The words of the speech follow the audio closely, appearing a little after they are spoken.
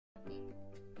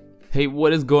Hey,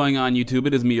 what is going on YouTube?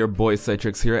 It is me, your boy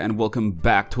PSYTRIX'S here, and welcome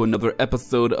back to another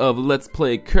episode of Let's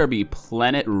Play Kirby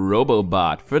Planet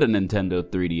Robobot for the Nintendo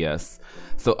 3DS.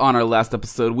 So on our last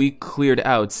episode, we cleared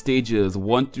out stages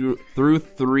 1 through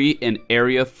 3 in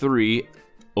Area 3,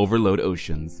 Overload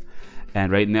Oceans. And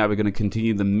right now we're going to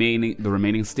continue the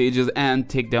remaining stages and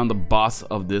take down the boss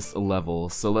of this level.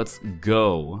 So let's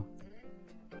go.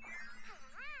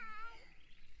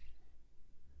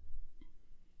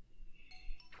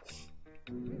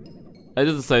 I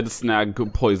just decided to snag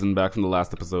poison back from the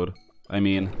last episode. I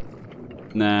mean,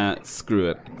 nah, screw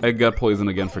it. I got poison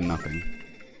again for nothing.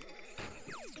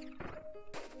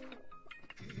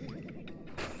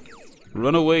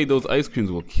 Run away, those ice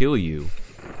creams will kill you.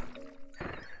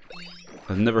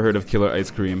 I've never heard of killer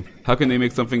ice cream. How can they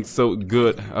make something so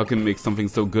good? How can they make something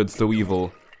so good so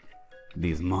evil?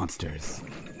 These monsters.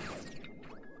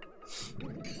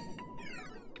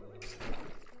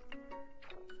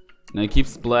 And I keep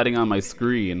splatting on my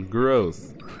screen.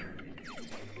 Gross.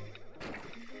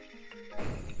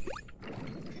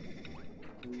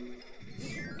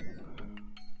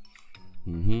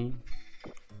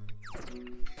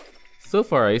 So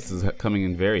far, ice is coming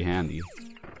in very handy.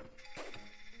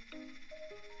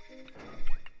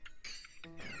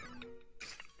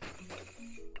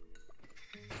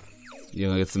 You're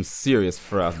gonna get some serious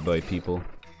frostbite, people.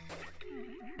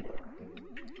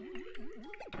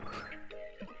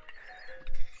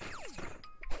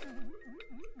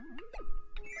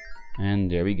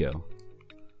 And there we go.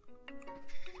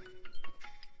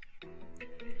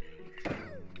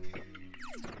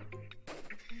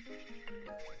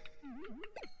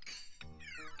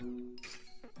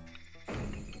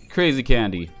 Crazy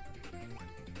candy.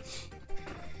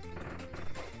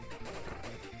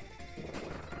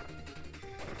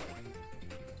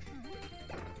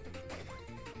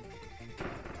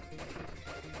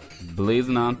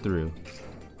 Blazing on through.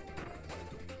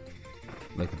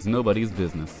 Like it's nobody's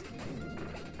business.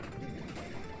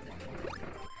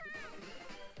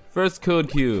 First code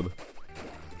cube.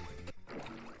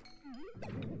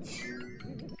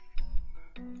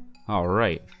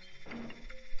 Alright.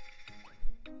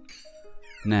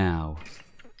 Now.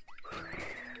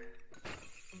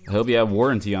 I hope you have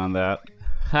warranty on that.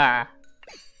 Ha!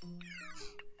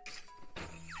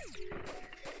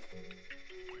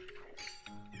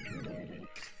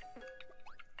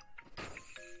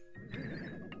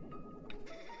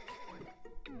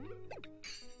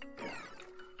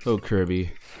 Oh,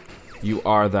 Kirby. You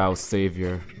are thou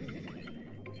savior.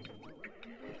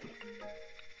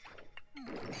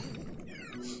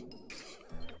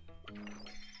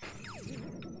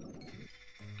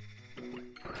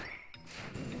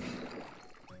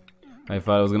 I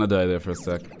thought I was gonna die there for a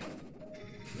sec.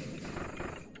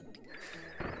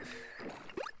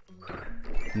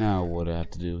 Now what do I have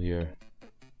to do here?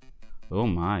 Oh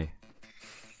my.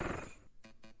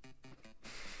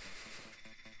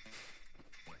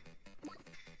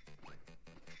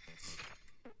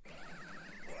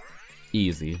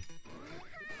 Easy.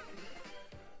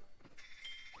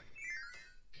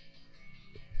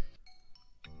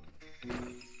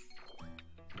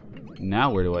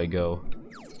 Now where do I go?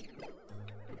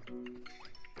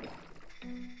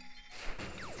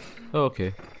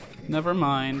 Okay. Never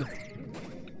mind.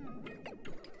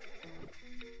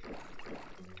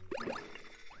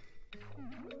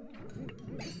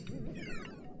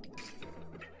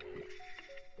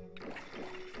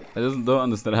 I just don't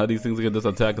understand how these things can just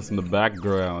attack us from the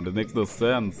background. It makes no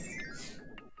sense.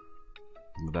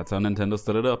 But that's how Nintendo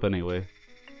set it up anyway.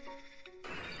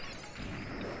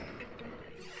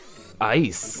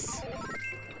 Ice!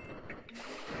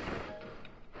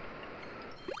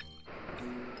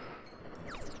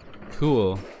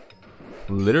 Cool.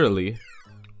 Literally.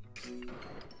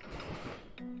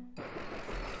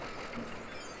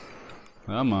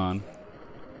 Come on.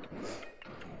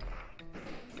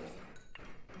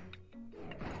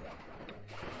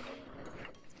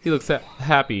 He looks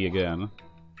happy again.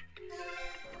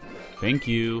 Thank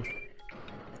you.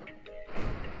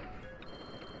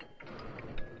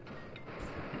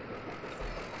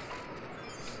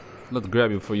 Let's grab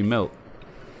you before you melt.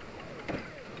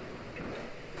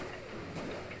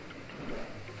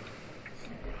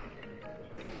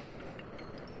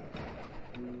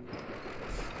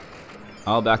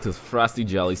 All back to his frosty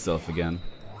jelly self again.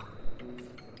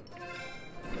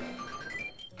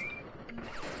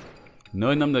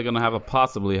 Knowing them, they're gonna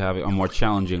possibly have a more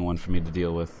challenging one for me to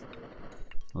deal with.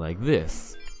 Like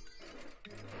this.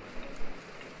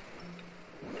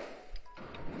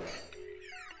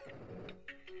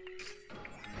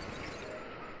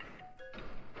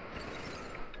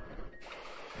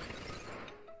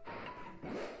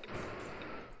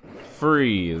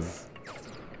 Freeze.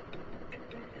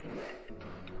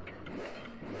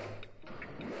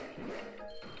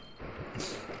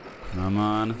 Come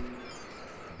on.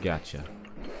 Gotcha.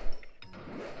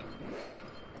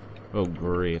 Oh,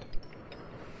 great.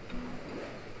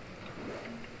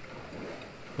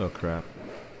 Oh, crap.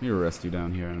 Let me rest you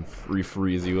down here and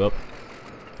refreeze you up.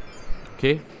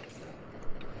 Okay.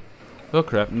 Oh,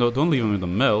 crap. No, don't leave him in the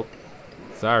melt.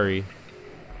 Sorry.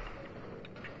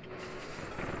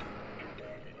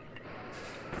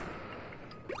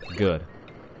 Good.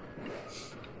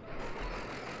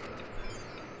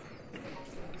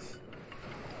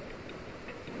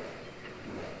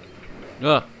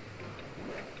 Ah!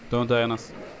 Don't die on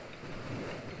us.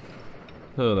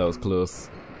 Oh, that was close.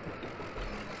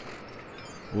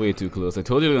 Way too close. I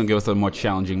told you they were gonna give us a more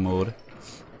challenging mode.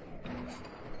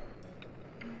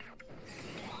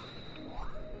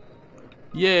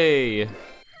 Yay!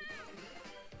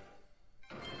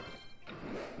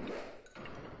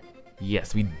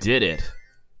 Yes, we did it!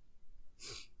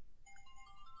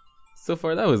 So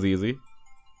far, that was easy.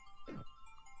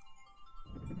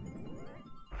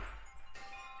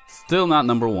 Still not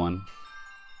number one.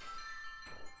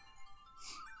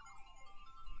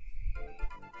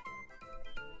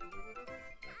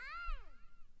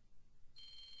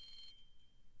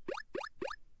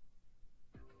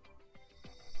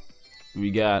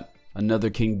 We got another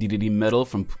King DDD medal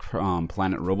from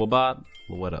Planet Robobot.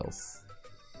 Well, what else?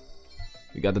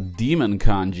 We got the Demon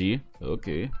Kanji.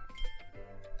 Okay.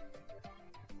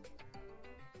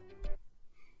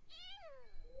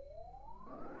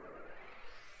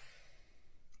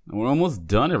 And we're almost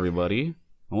done, everybody.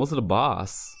 Almost at the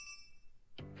boss.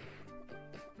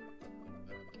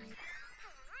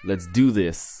 Let's do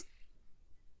this.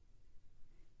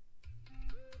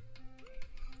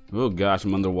 Oh gosh,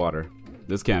 I'm underwater.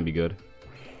 This can't be good.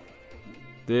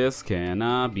 This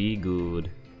cannot be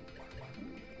good.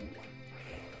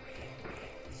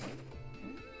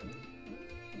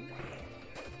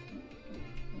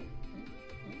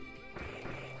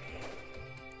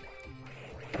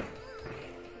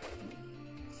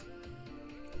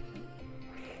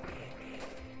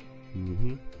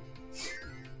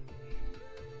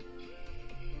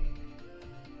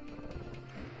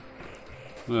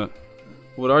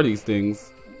 What are these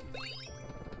things?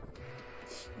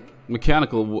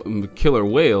 Mechanical killer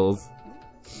whales?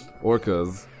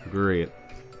 Orcas. Great.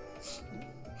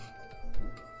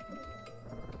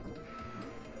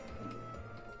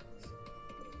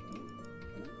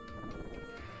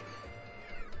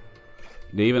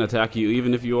 They even attack you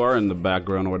even if you are in the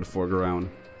background or the foreground.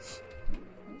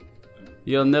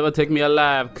 You'll never take me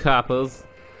alive, coppers.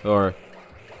 Or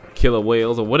killer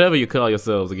whales, or whatever you call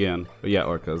yourselves again. Oh, yeah,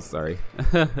 orcas, sorry.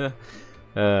 Can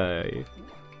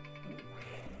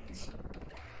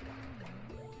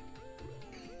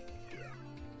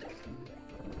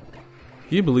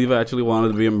you believe I actually wanted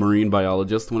to be a marine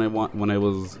biologist when I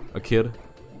was a kid?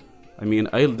 I mean,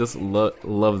 I just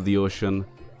love the ocean,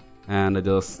 and I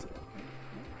just,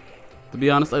 to be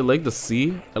honest, I like the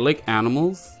sea. I like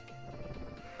animals.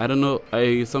 I don't know.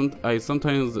 I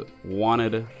sometimes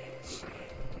wanted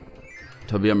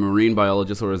to be a marine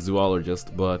biologist or a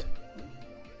zoologist, but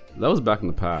that was back in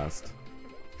the past.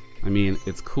 I mean,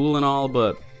 it's cool and all,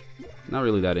 but not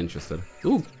really that interested.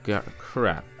 Ooh, God,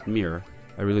 crap. Mirror.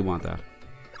 I really want that.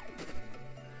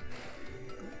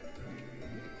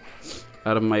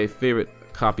 Out of my favorite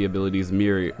copy abilities,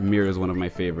 Mirror is one of my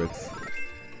favorites.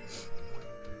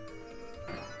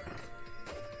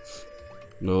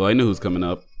 Oh, I know who's coming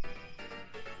up.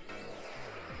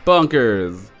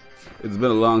 Bunkers! It's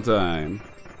been a long time.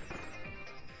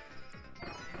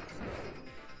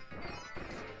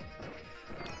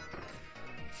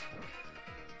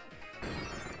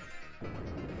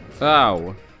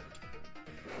 Ow!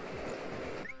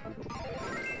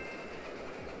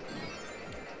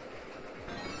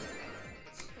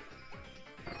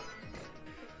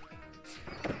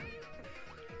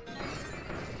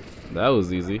 That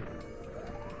was easy.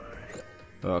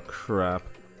 Oh crap.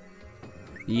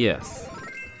 Yes.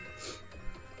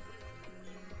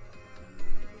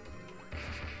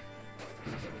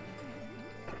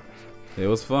 It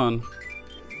was fun.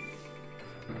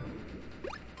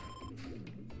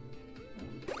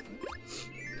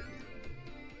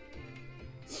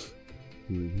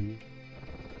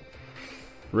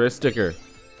 Rare sticker.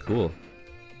 Cool.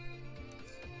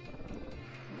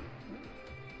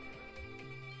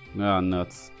 Ah,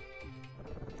 nuts.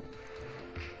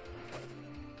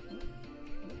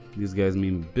 These guys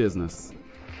mean business.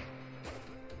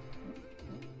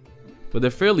 But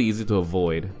they're fairly easy to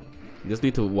avoid. You just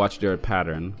need to watch their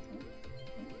pattern.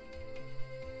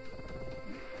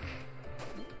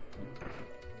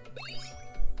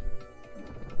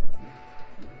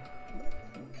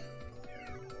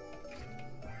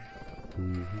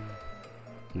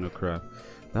 crap.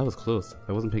 That was close.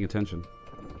 I wasn't paying attention.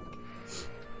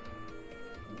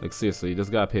 Like seriously, you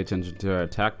just gotta pay attention to our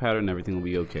attack pattern and everything will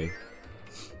be okay.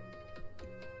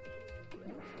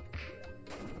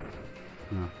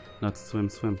 No, not swim,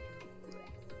 swim.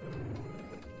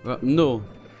 No!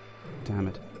 Damn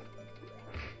it.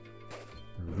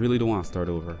 I really don't want to start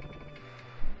over.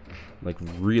 Like,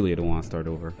 really I don't want to start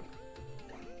over.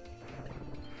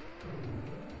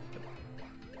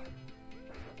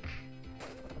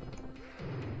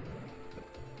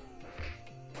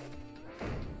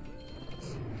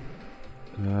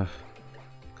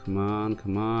 Come on,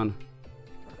 come on.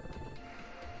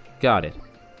 Got it.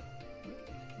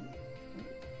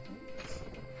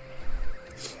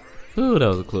 Ooh, that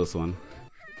was a close one.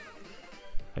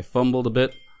 I fumbled a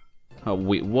bit. Oh,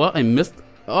 wait, what? I missed...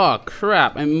 Oh,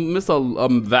 crap. I missed a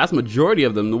vast majority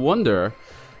of them. No wonder.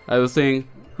 I was saying,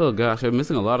 oh gosh, I'm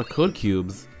missing a lot of code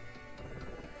cubes.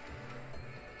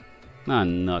 Ah,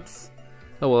 nuts.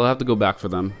 Oh, well, I'll have to go back for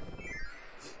them.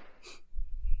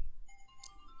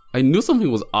 I knew something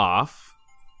was off.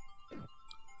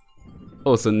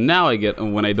 Oh, so now I get...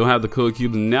 When I don't have the code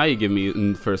cubes, now you give me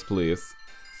in first place.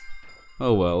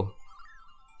 Oh, well.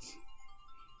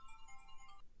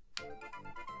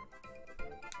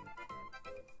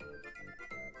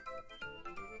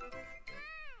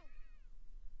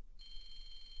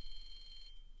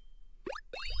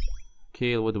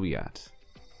 Okay, what do we got?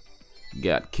 We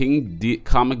got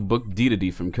Comic Book Deity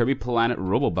from Kirby Planet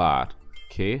Robobot.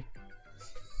 Okay.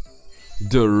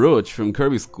 The Roach from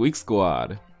Kirby Squeak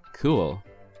Squad. Cool.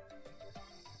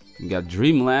 We got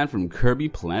Dreamland from Kirby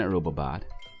Planet Robobot.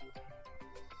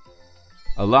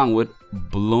 Along with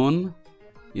Bloon.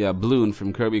 Yeah, Bloon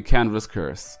from Kirby Canvas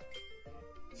Curse.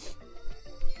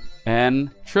 And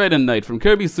Trident Knight from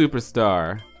Kirby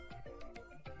Superstar.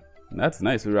 That's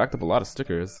nice, we racked up a lot of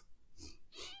stickers.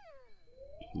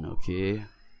 Okay.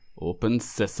 Open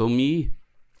sesame.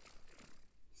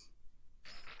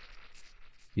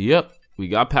 Yep. We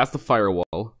got past the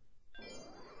firewall.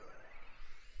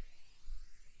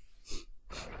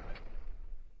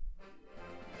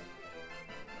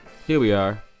 Here we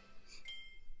are.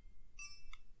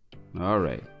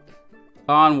 Alright.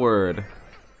 Onward.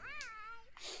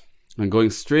 I'm going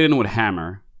straight in with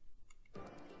hammer.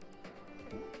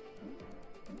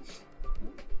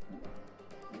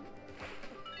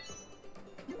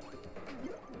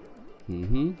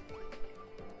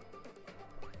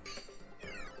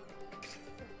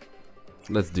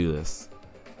 Let's do this.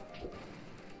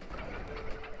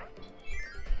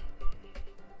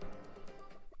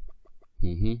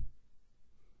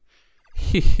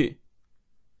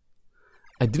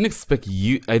 I didn't expect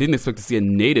to see a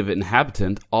native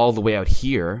inhabitant all the way out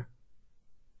here.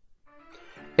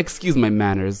 Excuse my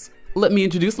manners. Let me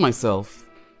introduce myself.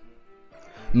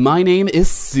 My name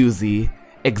is Susie,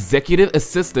 Executive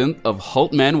Assistant of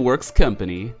Haltman Works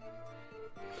Company.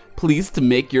 Pleased to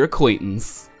make your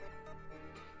acquaintance.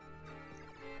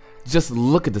 Just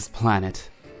look at this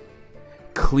planet.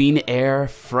 Clean air,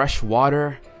 fresh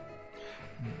water.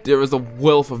 There is a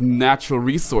wealth of natural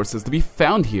resources to be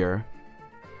found here.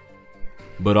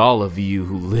 But all of you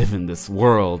who live in this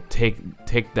world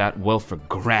take that wealth for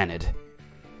granted.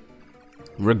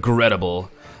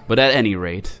 Regrettable, but at any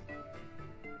rate.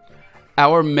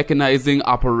 Our mechanizing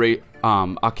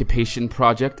occupation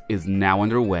project is now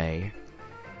underway.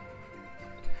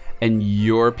 And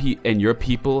your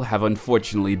people have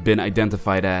unfortunately been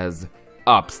identified as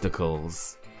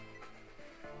obstacles.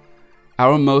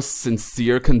 Our most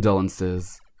sincere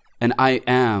condolences, and I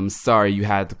am sorry you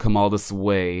had to come all this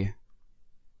way.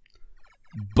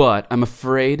 But I'm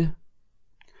afraid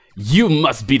you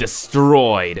must be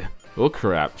destroyed. Oh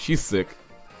crap, she's sick.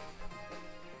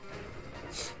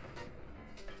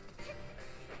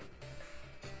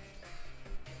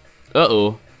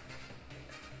 Uh-oh.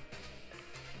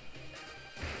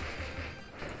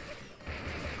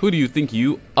 Who do you think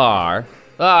you are?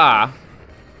 Ah!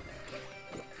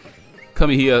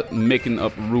 Coming here making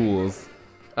up rules.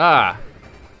 Ah!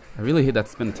 I really hate that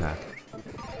spin attack.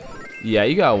 Yeah,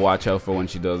 you gotta watch out for when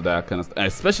she does that kind of stuff.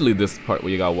 Especially this part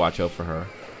where you gotta watch out for her.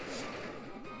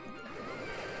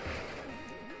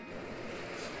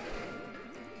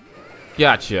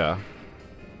 Gotcha.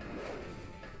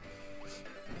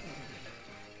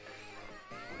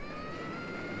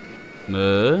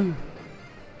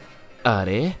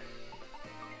 Are?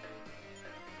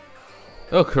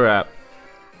 Oh crap.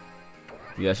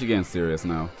 Yeah, she getting serious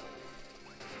now.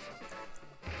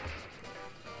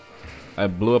 I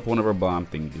blew up one of her bomb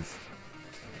thingies.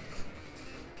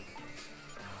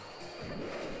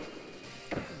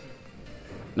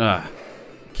 Ah,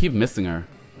 keep missing her.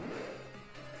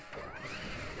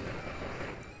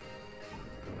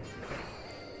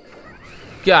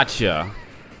 Gotcha.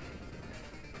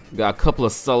 Got a couple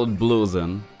of solid blows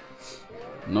in.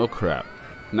 No crap.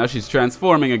 Now she's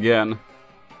transforming again.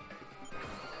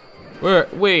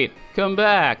 Wait, come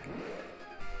back.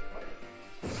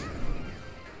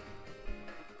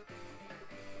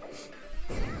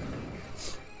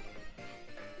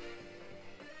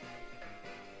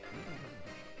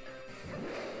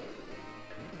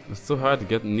 It's so hard to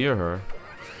get near her.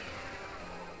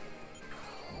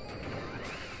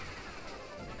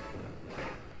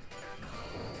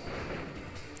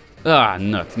 Ah,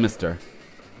 nuts, mister.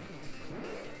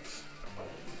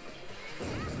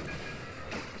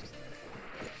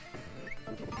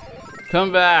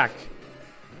 Come back.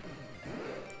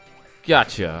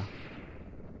 Gotcha.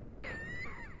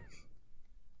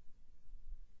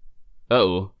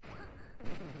 Uh-oh.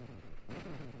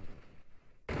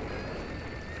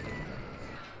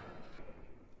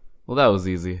 Well, that was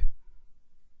easy.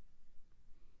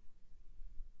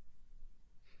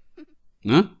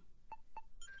 Huh?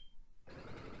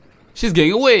 She's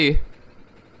getting away!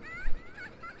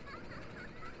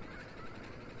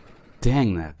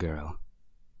 Dang that girl.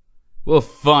 We'll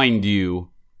find you.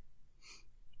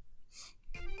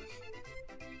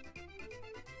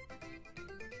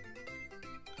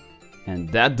 And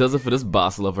that does it for this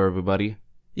boss level, everybody.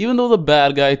 Even though the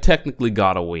bad guy technically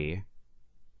got away.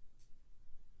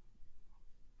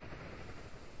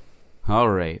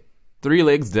 Alright, 3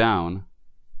 legs down.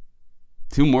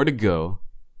 2 more to go.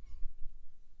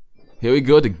 Here we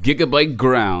go to Gigabyte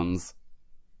Grounds.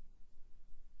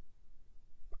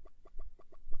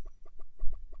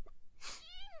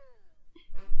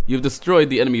 You've destroyed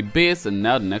the enemy base and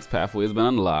now the next pathway has been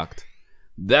unlocked.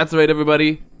 That's right,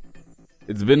 everybody.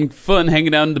 It's been fun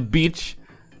hanging out on the beach,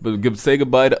 but say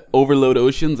goodbye to Overload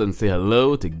Oceans and say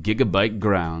hello to Gigabyte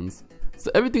Grounds. So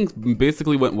everything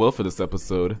basically went well for this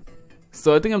episode.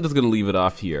 So I think I'm just gonna leave it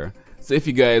off here. So if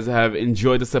you guys have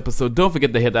enjoyed this episode, don't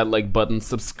forget to hit that like button,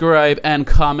 subscribe, and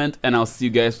comment, and I'll see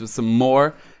you guys for some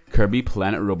more Kirby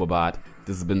Planet Robobot.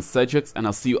 This has been PSYTRIX'S, and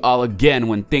I'll see you all again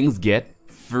when things get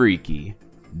freaky.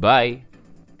 Bye.